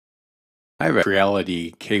I have a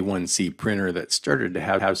Creality K1C printer that started to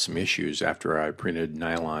have some issues after I printed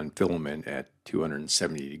nylon filament at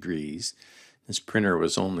 270 degrees. This printer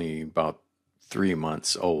was only about 3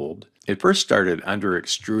 months old. It first started under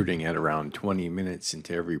extruding at around 20 minutes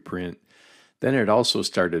into every print. Then it also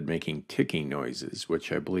started making ticking noises,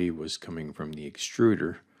 which I believe was coming from the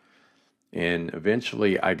extruder. And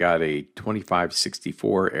eventually I got a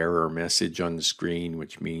 2564 error message on the screen,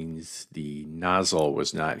 which means the nozzle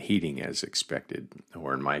was not heating as expected,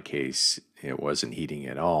 or in my case, it wasn't heating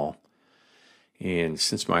at all. And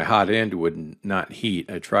since my hot end would not heat,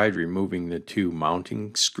 I tried removing the two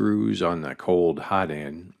mounting screws on the cold hot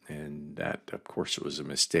end, and that, of course, was a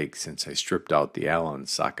mistake since I stripped out the Allen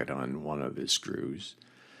socket on one of the screws.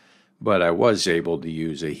 But I was able to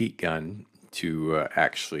use a heat gun to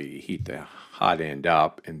actually heat the hot end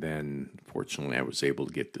up, and then fortunately I was able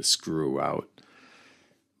to get the screw out.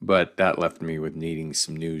 But that left me with needing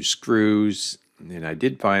some new screws, and I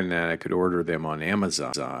did find that I could order them on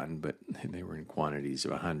Amazon, but they were in quantities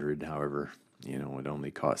of 100. However, it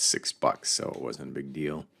only cost $6, so it wasn't a big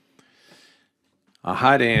deal. A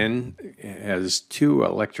hot end has two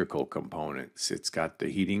electrical components. It's got the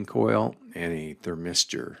heating coil and a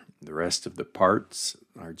thermistor. The rest of the parts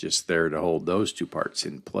are just there to hold those two parts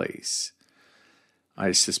in place.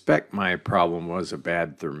 I suspect my problem was a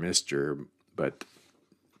bad thermistor, but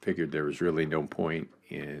figured there was really no point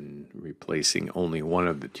in replacing only one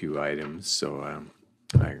of the two items, so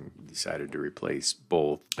I decided to replace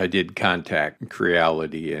both. I did contact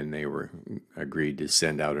Creality, and they agreed to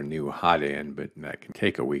send out a new hot end, but that can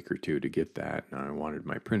take a week or two to get that, and I wanted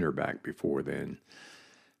my printer back before then.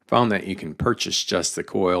 Found that you can purchase just the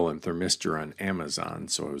coil and thermistor on Amazon,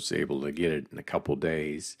 so I was able to get it in a couple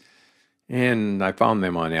days. And I found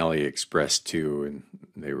them on AliExpress too, and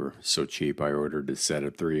they were so cheap I ordered a set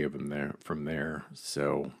of 3 of them from there.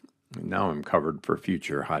 So now I'm covered for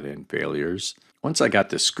future hot end failures. Once I got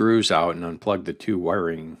the screws out and unplugged the 2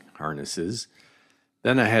 wiring harnesses,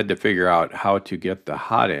 then I had to figure out how to get the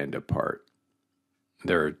hot end apart.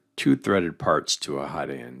 There are 2 threaded parts to a hot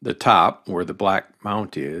end. The top, where the black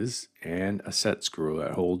mount is, and a set screw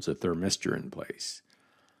that holds a thermistor in place.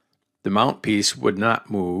 The mount piece would not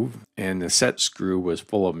move, and the set screw was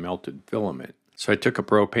full of melted filament. So I took a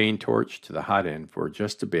propane torch to the hot end for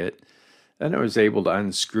just a bit. Then I was able to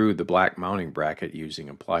unscrew the black mounting bracket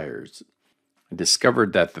using pliers. I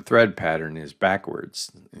discovered that the thread pattern is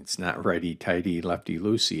backwards. It's not righty-tighty,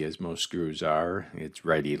 lefty-loosey as most screws are. It's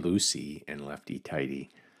righty-loosey and lefty-tighty.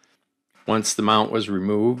 Once the mount was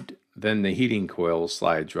removed, then the heating coil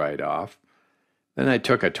slides right off. Then I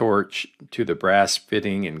took a torch to the brass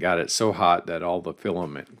fitting and got it so hot that all the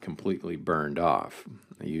filament completely burned off.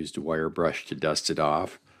 I used a wire brush to dust it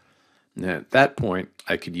off. And at that point,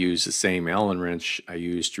 I could use the same Allen wrench I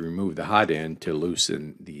used to remove the hot end to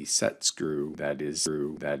loosen the set screw that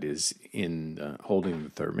is in holding the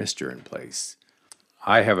thermistor in place.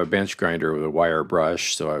 I have a bench grinder with a wire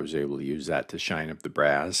brush, so I was able to use that to shine up the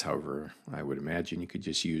brass. However, I would imagine you could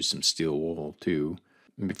just use some steel wool too.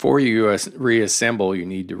 Before you reassemble, you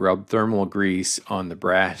need to rub thermal grease on the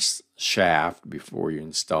brass shaft before you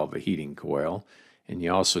install the heating coil. And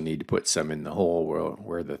you also need to put some in the hole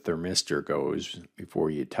where the thermistor goes before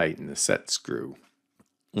you tighten the set screw.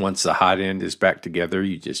 Once the hot end is back together,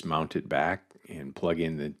 you just mount it back and plug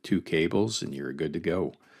in the 2 cables and you're good to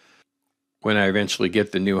go. When I eventually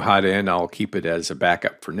get the new hot end, I'll keep it as a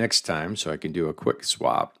backup for next time so I can do a quick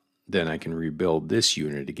swap. Then I can rebuild this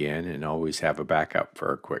unit again and always have a backup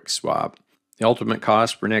for a quick swap. The ultimate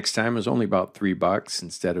cost for next time is only about $3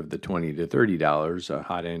 instead of the $20 to $30 a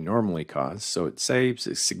hot end normally costs, so it saves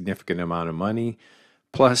a significant amount of money.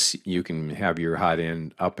 Plus, you can have your hot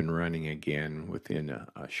end up and running again within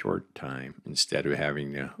a short time instead of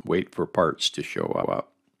having to wait for parts to show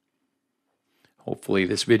up. Hopefully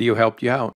this video helped you out.